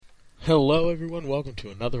Hello everyone, welcome to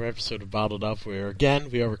another episode of Bottled Up, where again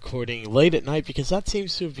we are recording late at night because that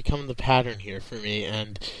seems to have become the pattern here for me,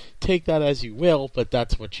 and take that as you will, but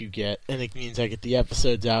that's what you get, and it means I get the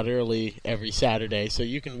episodes out early every Saturday, so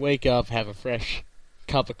you can wake up, have a fresh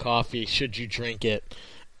cup of coffee, should you drink it,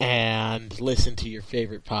 and listen to your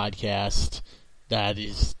favorite podcast that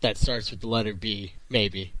starts with the letter B,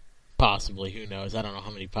 maybe. Possibly, who knows? I don't know how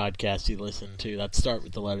many podcasts you listen to that start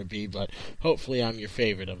with the letter B, but hopefully I'm your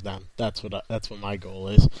favorite of them. That's what my goal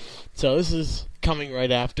is. So this is coming right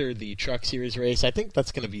after the Truck Series race. I think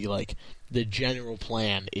that's going to be like the general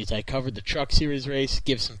plan. Is I cover the Truck Series race,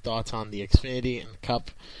 give some thoughts on the Xfinity and Cup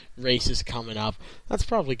races coming up. That's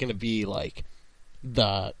probably going to be like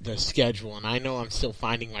the schedule, and I know I'm still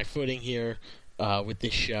finding my footing here. With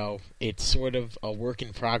this show, it's sort of a work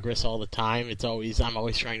in progress all the time. I'm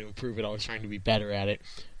always trying to improve it, always trying to be better at it.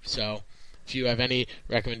 So, if you have any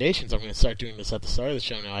recommendations, I'm going to start doing this at the start of the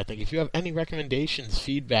show now. I think if you have any recommendations,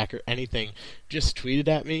 feedback, or anything, just tweet it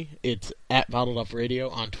at me. It's at Bottled Up Radio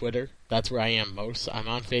on Twitter. That's where I am most. I'm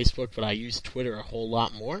on Facebook, but I use Twitter a whole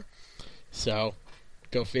lot more. So,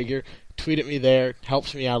 go figure. Tweet at me there.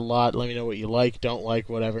 Helps me out a lot. Let me know what you like, don't like,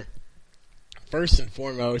 whatever. First and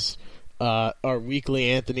foremost, our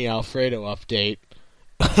weekly Anthony Alfredo update,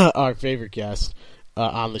 our favorite guest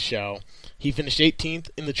on the show. He finished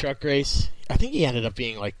 18th in the truck race. I think he ended up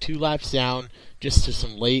being like 2 laps down just to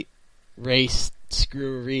some late race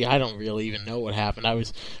screwery. I don't really even know what happened.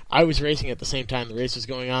 I was racing at the same time the race was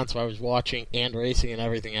going on, so I was watching and racing and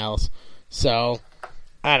everything else. So,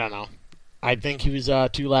 I don't know. I think he was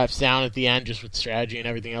 2 laps down at the end just with strategy and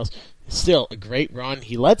everything else. Still, a great run.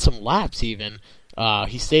 He led some laps even.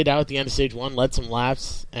 He stayed out at the end of stage 1, led some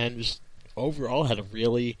laps, and just overall had a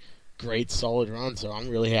really great, solid run. So I'm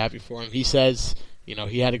really happy for him. He says,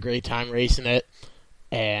 he had a great time racing it,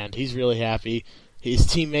 and he's really happy. His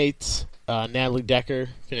teammates, Natalie Decker,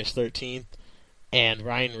 finished 13th, and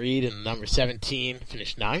Ryan Reed in number 17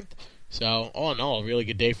 finished 9th. So all in all, a really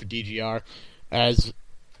good day for DGR. As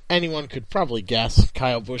anyone could probably guess,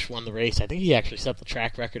 Kyle Busch won the race. I think he actually set the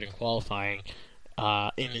track record in qualifying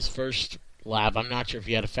in his first lap. I'm not sure if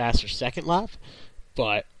he had a faster second lap,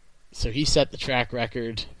 but so he set the track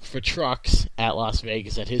record for trucks at Las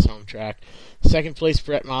Vegas at his home track. Second place,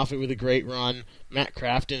 Brett Moffitt with a great run. Matt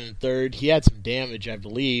Crafton in third. He had some damage, I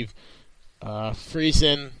believe.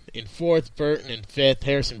 Friesen in fourth, Burton in fifth,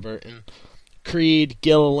 Harrison Burton, Creed,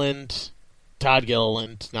 Gilliland, Todd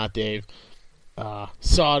Gilliland, not Dave,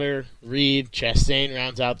 Sauter, Reed, Chastain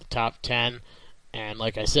rounds out the top 10. And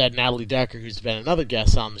like I said, Natalie Decker, who's been another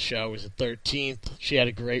guest on the show, was at 13th. She had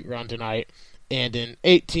a great run tonight. And in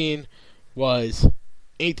 18th was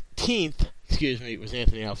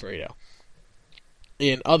Anthony Alfredo.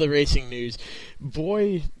 In other racing news,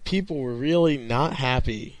 people were really not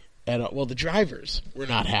happy at all. Well, the drivers were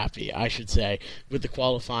not happy, I should say, with the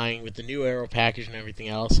qualifying, with the new aero package and everything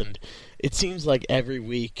else. And it seems like every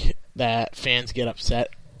week that fans get upset,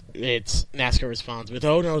 it's NASCAR responds with,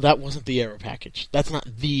 "Oh no, that wasn't the aero package. That's not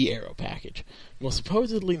the aero package." Well,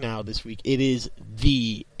 supposedly now this week it is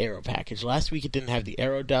the aero package. Last week it didn't have the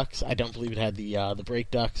aero ducts. I don't believe it had the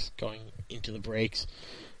brake ducts going into the brakes.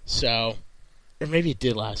 So, or maybe it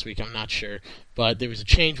did last week. I'm not sure. But there was a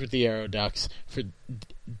change with the aero ducts for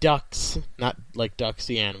ducks, not like ducks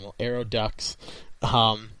the animal. Aero ducts,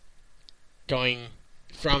 going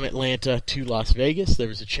from Atlanta to Las Vegas. There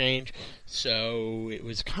was a change. So it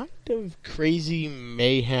was kind of crazy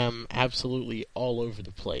mayhem, absolutely all over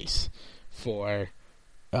the place for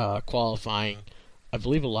qualifying. I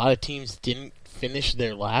believe a lot of teams didn't finish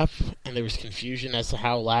their lap, and there was confusion as to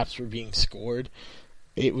how laps were being scored.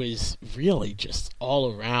 It was really just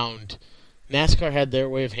all around. NASCAR had their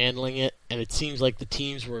way of handling it, and it seems like the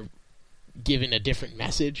teams were given a different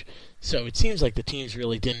message. So it seems like the teams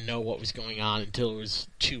really didn't know what was going on until it was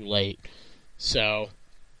too late. So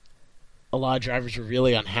a lot of drivers were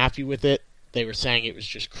really unhappy with it. They were saying it was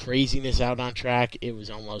just craziness out on track. It was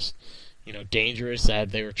almost, dangerous,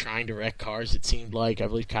 that they were trying to wreck cars, it seemed like. I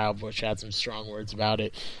believe Kyle Busch had some strong words about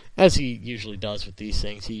it, as he usually does with these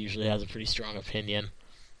things. He usually has a pretty strong opinion.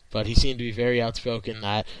 But he seemed to be very outspoken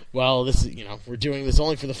that, well, this is, we're doing this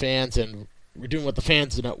only for the fans, and we're doing what the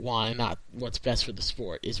fans don't want, and not what's best for the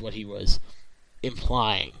sport, is what he was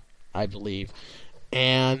implying, I believe.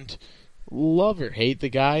 And love or hate the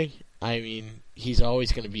guy, I mean, he's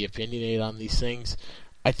always going to be opinionated on these things.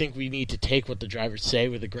 I think we need to take what the drivers say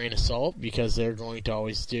with a grain of salt, because they're going to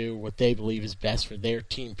always do what they believe is best for their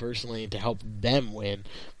team personally and to help them win.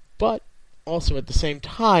 But also at the same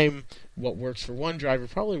time, what works for one driver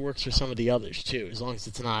probably works for some of the others too, as long as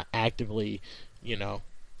it's not actively,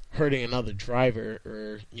 hurting another driver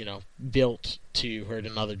or, built to hurt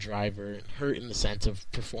another driver, hurt in the sense of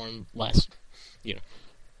perform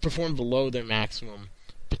below their maximum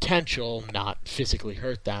potential, not physically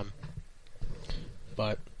hurt them.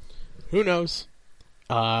 But who knows?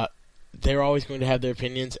 They're always going to have their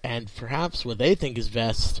opinions, and perhaps what they think is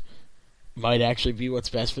best might actually be what's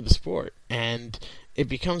best for the sport. And it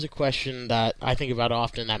becomes a question that I think about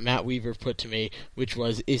often that Matt Weaver put to me, which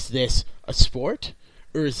was, is this a sport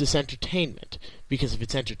or is this entertainment? Because if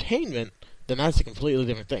it's entertainment, then that's a completely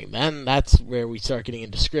different thing. Then that's where we start getting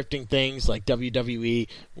into scripting things like WWE,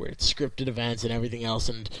 where it's scripted events and everything else,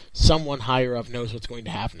 and someone higher up knows what's going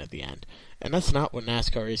to happen at the end. And that's not what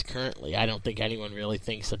NASCAR is currently. I don't think anyone really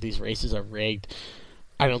thinks that these races are rigged.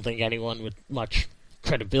 I don't think anyone with much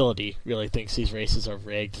credibility really thinks these races are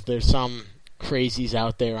rigged. There's some crazies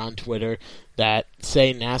out there on Twitter that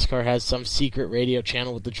say NASCAR has some secret radio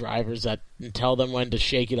channel with the drivers that tell them when to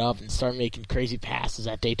shake it up and start making crazy passes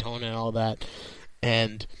at Daytona and all that.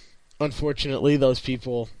 And unfortunately, those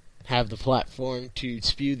people have the platform to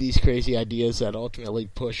spew these crazy ideas that ultimately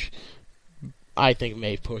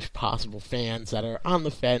may push possible fans that are on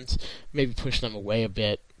the fence, maybe push them away a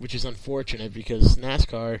bit, which is unfortunate because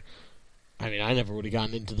NASCAR, I never would have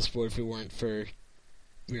gotten into the sport if it weren't for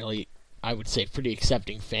really, I would say, pretty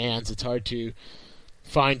accepting fans. It's hard to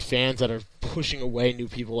find fans that are pushing away new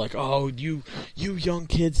people like, oh, you young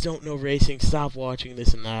kids don't know racing, stop watching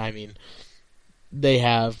this and that.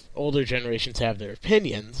 Older generations have their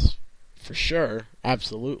opinions, for sure,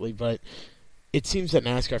 absolutely, but it seems that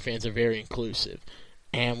NASCAR fans are very inclusive.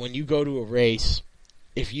 And when you go to a race,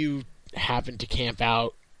 if you happen to camp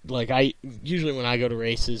out, like usually when I go to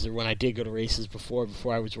races, or when I did go to races before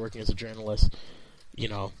I was working as a journalist,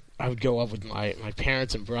 I would go up with my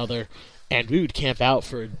parents and brother, and we would camp out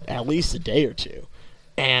for at least a day or two.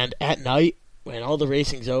 And at night, when all the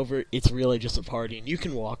racing's over, it's really just a party, and you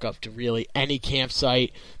can walk up to really any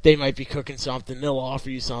campsite. They might be cooking something, they'll offer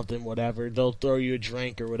you something, whatever. They'll throw you a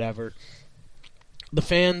drink or whatever. The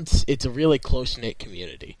fans, it's a really close-knit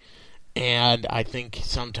community. And I think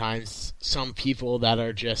sometimes some people that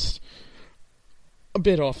are just a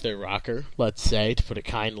bit off their rocker, let's say, to put it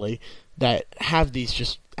kindly, that have these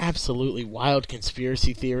just absolutely wild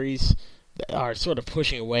conspiracy theories that are sort of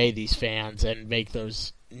pushing away these fans and make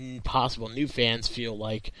those possible new fans feel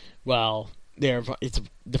like, well,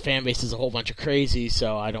 the fan base is a whole bunch of crazy,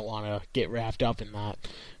 so I don't want to get wrapped up in that,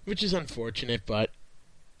 which is unfortunate, but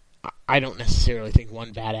I don't necessarily think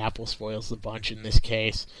one bad apple spoils the bunch in this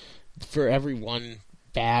case. For every one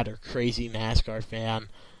bad or crazy NASCAR fan,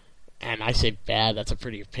 and I say bad, that's a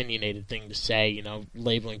pretty opinionated thing to say,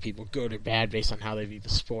 labeling people good or bad based on how they view the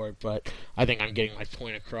sport, but I think I'm getting my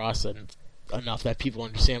point across and enough that people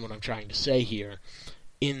understand what I'm trying to say here,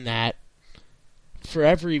 in that for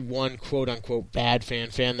every one quote-unquote bad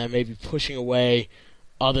fan that may be pushing away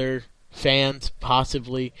other fans,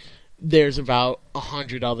 possibly, there's about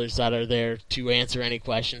 100 others that are there to answer any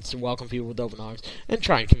questions, to welcome people with open arms, and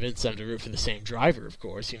try and convince them to root for the same driver, of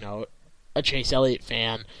course. A Chase Elliott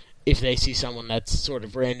fan, if they see someone that's sort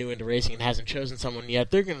of brand new into racing and hasn't chosen someone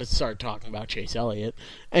yet, they're going to start talking about Chase Elliott,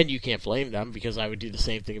 and you can't blame them, because I would do the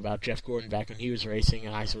same thing about Jeff Gordon back when he was racing,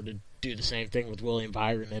 and I sort of do the same thing with William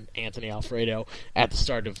Byron and Anthony Alfredo at the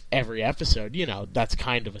start of every episode. That's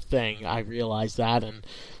kind of a thing. I realize that, and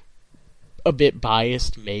a bit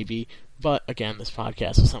biased, maybe, but again, this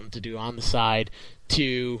podcast is something to do on the side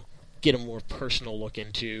to get a more personal look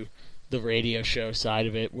into the radio show side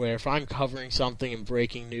of it, where if I'm covering something and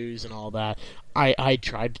breaking news and all that, I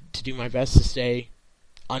tried to do my best to stay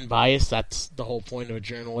unbiased. That's the whole point of a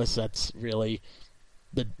journalist. That's really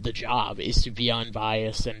the job, is to be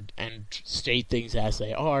unbiased and state things as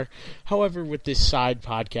they are. However, with this side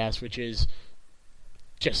podcast, which is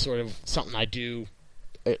just sort of something I do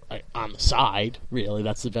on the side, really,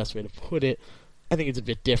 that's the best way to put it, I think it's a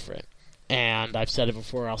bit different. And I've said it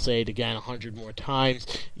before, I'll say it again 100 more times.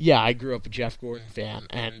 Yeah, I grew up a Jeff Gordon fan,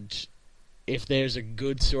 and if there's a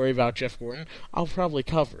good story about Jeff Gordon, I'll probably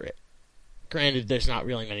cover it. Granted, there's not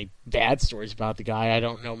really many bad stories about the guy. I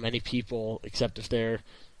don't know many people, except if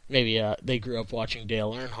they grew up watching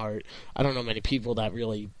Dale Earnhardt. I don't know many people that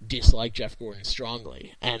really dislike Jeff Gordon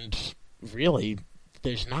strongly. And really,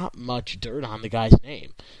 there's not much dirt on the guy's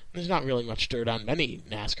name. There's not really much dirt on many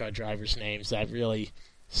NASCAR drivers' names that really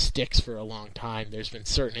sticks for a long time. There's been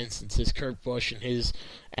certain instances, Kurt Busch and his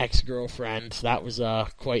ex-girlfriend, that was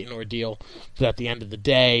quite an ordeal. But at the end of the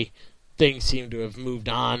day, things seem to have moved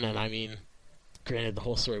on, and granted the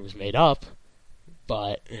whole story was made up,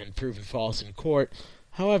 and proven false in court.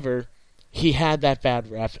 However, he had that bad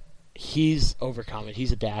rep. He's overcome it.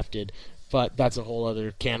 He's adapted. but that's a whole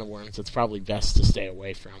other can of worms that's probably best to stay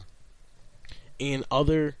away from. In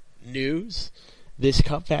other news, this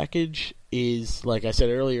Cup package is, like I said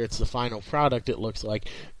earlier, it's the final product, it looks like,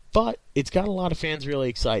 but it's got a lot of fans really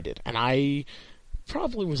excited, and I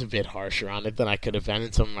probably was a bit harsher on it than I could have been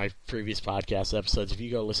in some of my previous podcast episodes. If you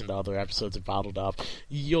go listen to other episodes of Bottled Up,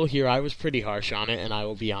 you'll hear I was pretty harsh on it, and I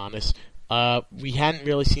will be honest. We hadn't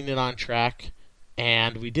really seen it on track,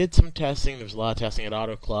 and we did some testing. There was a lot of testing at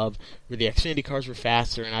Auto Club where the Xfinity cars were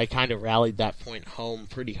faster, and I kind of rallied that point home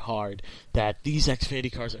pretty hard that these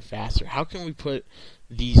Xfinity cars are faster. How can we put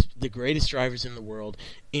the greatest drivers in the world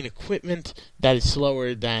in equipment that is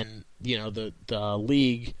slower than the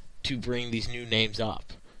league to bring these new names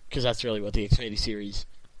up? Because that's really what the Xfinity Series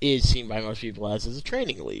is seen by most people as a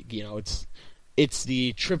training league. It's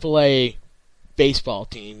the AAA baseball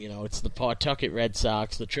team. It's the Pawtucket Red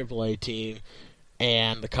Sox, the AAA team,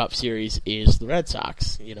 and the Cup Series is the Red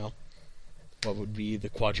Sox. What would be the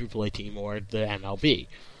quadruple A team or the MLB,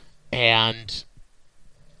 and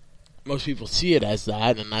most people see it as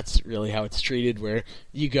that, and that's really how it's treated. Where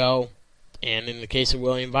you go. And in the case of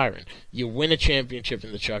William Byron, you win a championship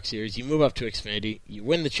in the Truck Series, you move up to Xfinity, you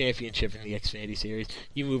win the championship in the Xfinity Series,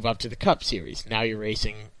 you move up to the Cup Series. Now you're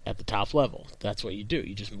racing at the top level. That's what you do.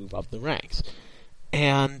 You just move up the ranks.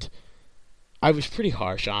 And I was pretty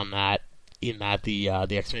harsh on that, in that the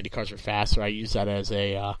Xfinity cars were faster. I use that as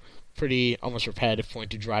a pretty almost repetitive point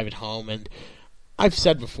to drive it home. And I've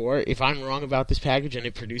said before, if I'm wrong about this package and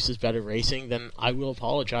it produces better racing, then I will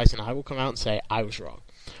apologize and I will come out and say I was wrong.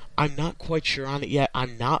 I'm not quite sure on it yet.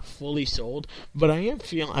 I'm not fully sold, but I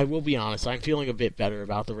will be honest, I'm feeling a bit better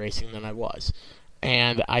about the racing than I was.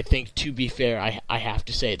 And I think, to be fair, I have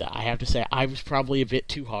to say that. I have to say I was probably a bit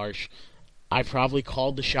too harsh. I probably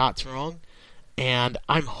called the shots wrong, and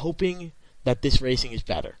I'm hoping that this racing is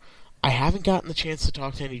better. I haven't gotten the chance to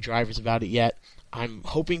talk to any drivers about it yet. I'm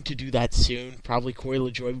hoping to do that soon. Probably Corey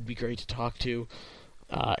LaJoie would be great to talk to.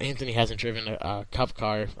 Anthony hasn't driven a Cup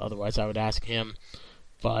car, otherwise I would ask him.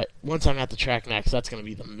 But once I'm at the track next, that's going to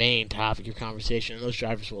be the main topic of conversation, and those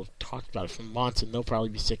drivers will have talked about it for months, and they'll probably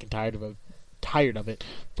be sick and tired of it.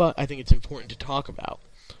 But I think it's important to talk about.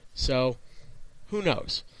 So, who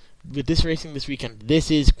knows? With this racing this weekend,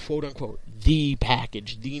 this is quote-unquote the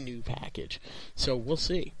package, the new package. So we'll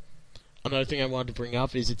see. Another thing I wanted to bring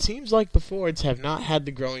up is it seems like the Fords have not had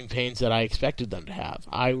the growing pains that I expected them to have.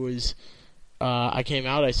 I came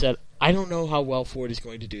out, I said, I don't know how well Ford is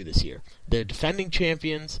going to do this year. They're defending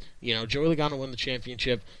champions. Joey Logano won the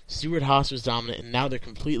championship. Stewart Haas was dominant, and now they're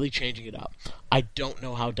completely changing it up. I don't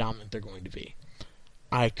know how dominant they're going to be.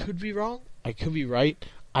 I could be wrong. I could be right.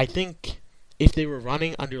 I think if they were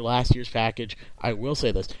running under last year's package, I will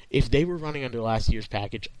say this. If they were running under last year's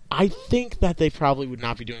package, I think that they probably would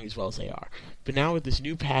not be doing as well as they are. But now with this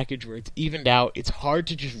new package where it's evened out, it's hard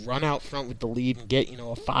to just run out front with the lead and get,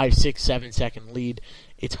 a 5, 6, 7 second lead.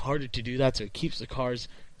 It's harder to do that, so it keeps the cars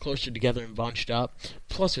closer together and bunched up.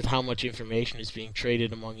 Plus, with how much information is being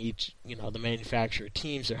traded among each, the manufacturer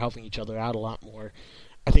teams, they're helping each other out a lot more.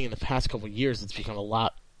 I think in the past couple of years, it's become a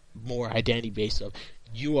lot more identity-based of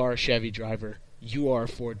you are a Chevy driver, you are a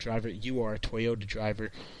Ford driver, you are a Toyota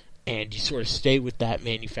driver, and you sort of stay with that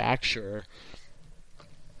manufacturer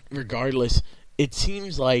regardless. It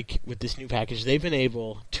seems like with this new package, they've been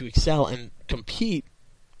able to excel and compete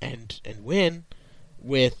and win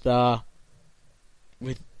with other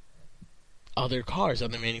cars,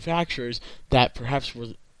 other manufacturers that perhaps were,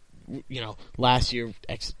 last year.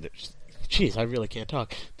 I really can't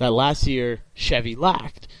talk. That last year Chevy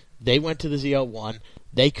lacked. They went to the ZL1.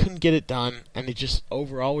 They couldn't get it done, and it just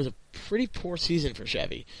overall was a pretty poor season for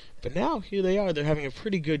Chevy. But now, here they are. They're having a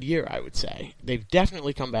pretty good year, I would say. They've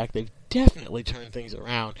definitely come back. They've definitely turned things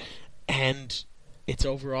around. And it's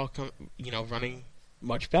overall, running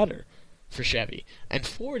much better for Chevy. And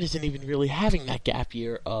Ford isn't even really having that gap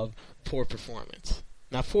year of poor performance.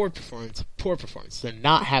 Now, Ford performance, poor performance. They're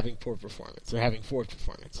not having poor performance. They're having Ford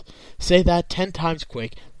performance. Say that 10 times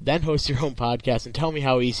quick, then host your own podcast and tell me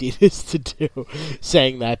how easy it is to do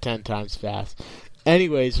saying that 10 times fast.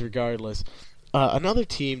 Anyways, regardless, another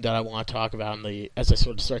team that I want to talk about as I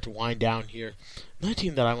sort of start to wind down here, another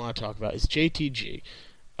team that I want to talk about is JTG.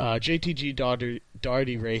 JTG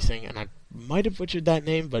Daugherty Racing, and I might have butchered that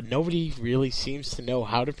name, but nobody really seems to know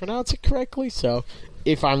how to pronounce it correctly, so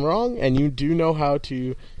if I'm wrong and you do know how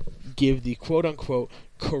to give the quote-unquote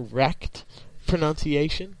correct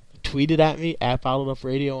pronunciation, tweet it at me, at Bottled Up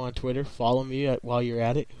Radio on Twitter. Follow me while you're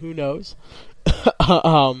at it. Who knows?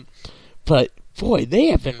 But, boy, they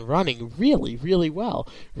have been running really, really well.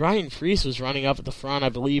 Ryan Preece was running up at the front, I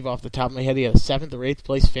believe, off the top of my head. He had a 7th or 8th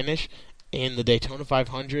place finish. in the Daytona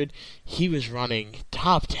 500, he was running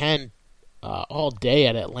top 10 all day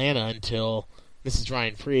at Atlanta until, this is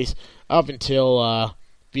Ryan Preece, up until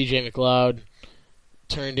B.J. McLeod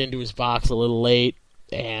turned into his box a little late,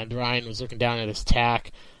 and Ryan was looking down at his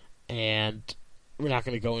tack, and we're not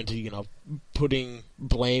going to go into, putting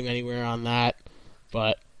blame anywhere on that,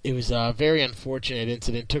 but it was a very unfortunate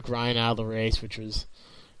incident. Took Ryan out of the race, which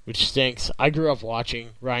stinks. I grew up watching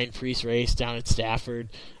Ryan Preece race down at Stafford.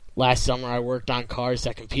 Last summer, I worked on cars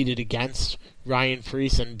that competed against Ryan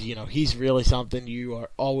Preece, and he's really something you are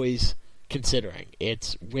always considering.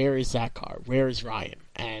 It's, where is that car? Where is Ryan?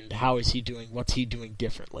 And how is he doing? What's he doing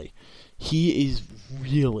differently? He is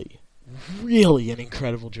really, really an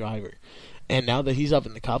incredible driver. And now that he's up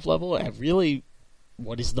in the Cup level, at really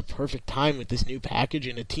what is the perfect time with this new package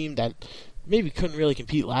and a team that maybe couldn't really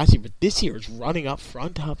compete last year, but this year is running up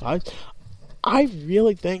front top five. I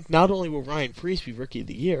really think not only will Ryan Preece be Rookie of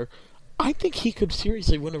the Year, I think he could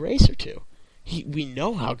seriously win a race or two. We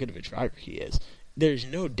know how good of a driver he is. There's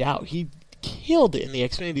no doubt. He killed it in the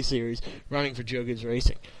Xfinity Series running for Joe Gibbs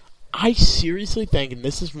Racing. I seriously think, and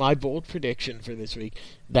this is my bold prediction for this week,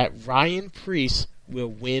 that Ryan Preece will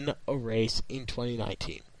win a race in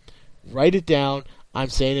 2019. Write it down. I'm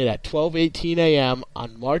saying it at 12:18 a.m.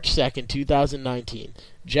 on March 2nd, 2019.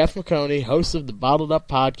 Jeff McConey, host of the Bottled Up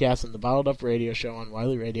podcast and the Bottled Up radio show on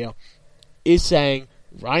Wiley Radio, is saying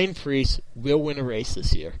Ryan Preece will win a race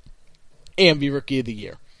this year and be Rookie of the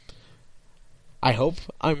Year. I hope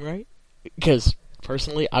I'm right, because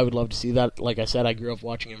personally, I would love to see that. Like I said, I grew up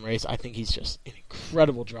watching him race. I think he's just an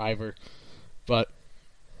incredible driver. But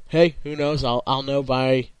hey, who knows? I'll know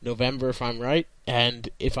by November if I'm right. And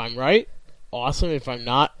if I'm right, awesome. If I'm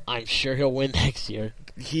not, I'm sure he'll win next year.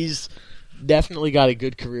 He's definitely got a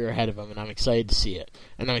good career ahead of him, and I'm excited to see it.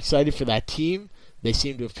 And I'm excited for that team. They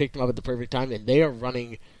seem to have picked him up at the perfect time, and they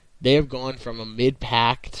have gone from a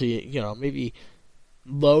mid-pack to, maybe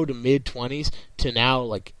low to mid-20s to now,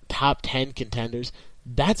 like, top 10 contenders.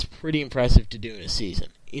 That's pretty impressive to do in a season.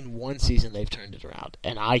 In one season, they've turned it around,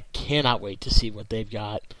 and I cannot wait to see what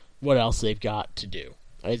else they've got to do.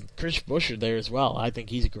 Chris Buescher there as well. I think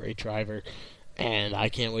he's a great driver, and I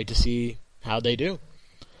can't wait to see how they do.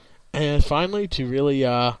 And finally, to really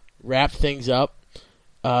wrap things up,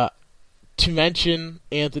 to mention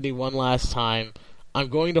Anthony one last time, I'm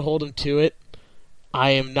going to hold him to it.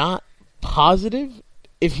 I am not positive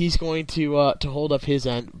if he's going to hold up his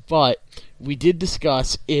end, but we did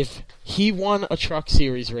discuss if he won a Truck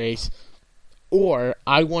Series race or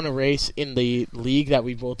I won a race in the league that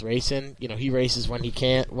we both race in. He races when he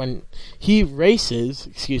can, when he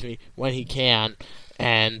can,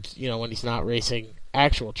 and when he's not racing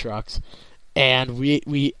actual trucks. And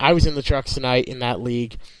I was in the trucks tonight in that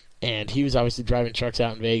league, and he was obviously driving trucks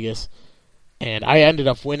out in Vegas, and I ended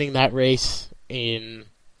up winning that race it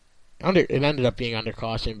ended up being under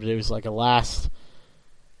caution, but it was like a last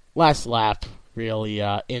lap really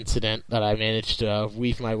incident that I managed to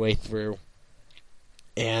weave my way through.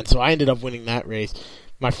 And so I ended up winning that race.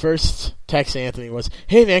 My first text to Anthony was,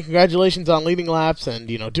 "Hey man, congratulations on leading laps and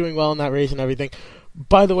doing well in that race and everything.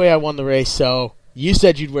 By the way, I won the race, so you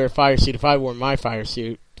said you'd wear a fire suit if I wore my fire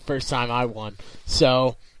suit first time I won."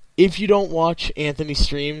 So if you don't watch Anthony's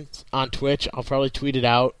streams on Twitch, I'll probably tweet it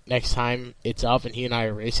out next time it's up and he and I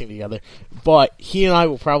are racing together. But he and I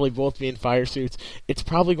will probably both be in fire suits. It's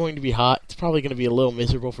probably going to be hot. It's probably going to be a little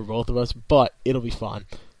miserable for both of us, but it'll be fun.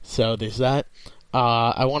 So there's that.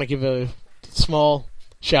 I want to give a small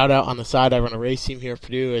shout out on the side. I run a race team here at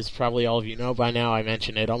Purdue, as probably all of you know by now. I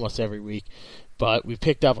mention it almost every week. But we've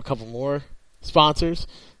picked up a couple more sponsors,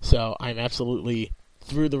 so I'm absolutely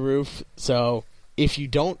through the roof. So if you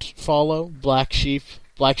don't follow Black Sheep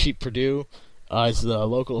Purdue is the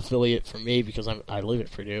local affiliate for me because I live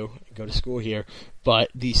at Purdue and go to school here. But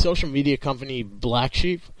the social media company Black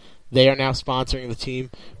Sheep, they are now sponsoring the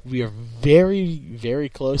team. We are very, very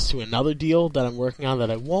close to another deal that I'm working on that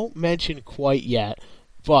I won't mention quite yet,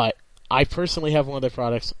 but I personally have one of their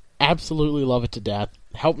products. Absolutely love it to death.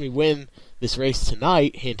 Helped me win this race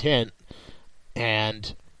tonight, hint, hint.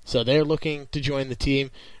 And so they're looking to join the team,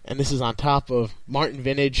 and this is on top of Martin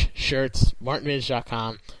Vintage shirts,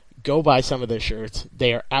 martinvintage.com. Go buy some of their shirts.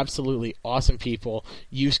 They are absolutely awesome people.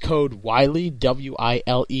 Use code Wiley,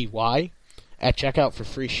 WILEY, at checkout for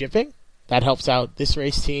free shipping. That helps out this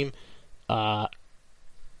race team.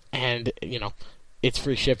 And, it's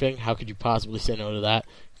free shipping. How could you possibly say no to that?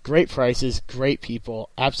 Great prices, great people.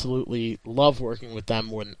 Absolutely love working with them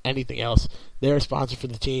more than anything else. They're a sponsor for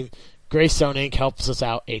the team. Greystone Inc. helps us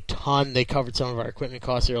out a ton. They covered some of our equipment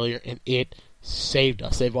costs earlier, and it saved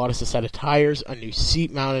us. They bought us a set of tires, a new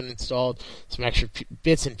seat mount and installed, some extra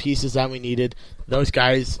bits and pieces that we needed. Those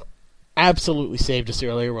guys absolutely saved us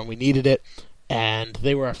earlier when we needed it, and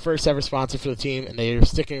they were our first ever sponsor for the team, and they are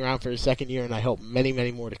sticking around for a second year, and I hope many,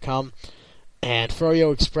 many more to come. And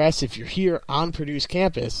Froyo Express, if you're here on Purdue's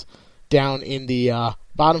campus, down in the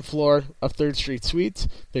bottom floor of 3rd Street Suites,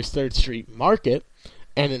 there's 3rd Street Market,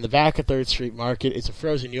 and in the back of 3rd Street Market is a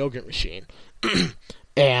frozen yogurt machine.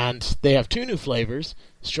 And they have 2 new flavors,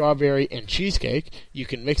 strawberry and cheesecake. You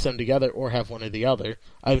can mix them together or have one or the other.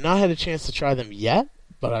 I have not had a chance to try them yet,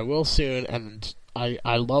 but I will soon, and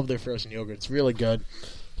I love their frozen yogurt. It's really good.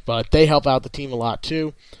 But they help out the team a lot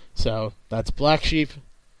too. So that's Black Sheep,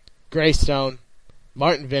 Greystone,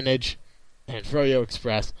 Martin Vintage, and Froyo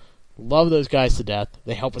Express. Love those guys to death.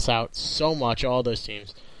 They help us out so much, all those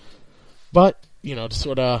teams. But, to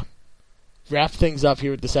sort of wrap things up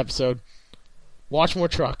here with this episode, watch more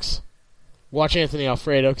trucks. Watch Anthony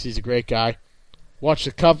Alfredo, because he's a great guy. Watch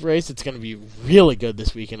the Cup race. It's going to be really good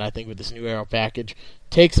this weekend, I think, with this new Aero package.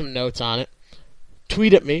 Take some notes on it.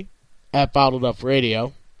 Tweet at me, at Bottled Up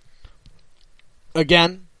Radio.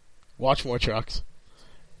 Again, watch more trucks.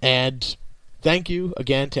 And thank you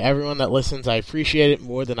again to everyone that listens. I appreciate it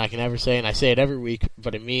more than I can ever say, and I say it every week,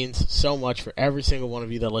 but it means so much for every single one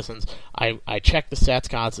of you that listens. I check the stats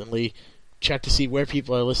constantly, check to see where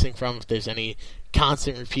people are listening from. If there's any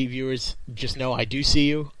constant repeat viewers, just know I do see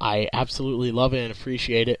you. I absolutely love it and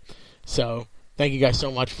appreciate it. So thank you guys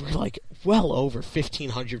so much for well over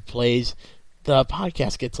 1,500 plays. The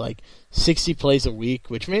podcast gets 60 plays a week,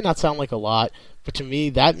 which may not sound like a lot, but to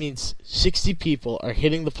me that means 60 people are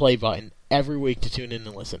hitting the play button every week to tune in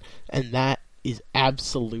and listen. And that is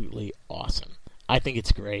absolutely awesome. I think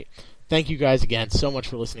it's great. Thank you guys again so much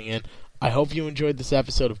for listening in. I hope you enjoyed this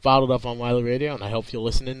episode of Bottled Up on Wiley Radio, and I hope you'll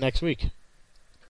listen in next week.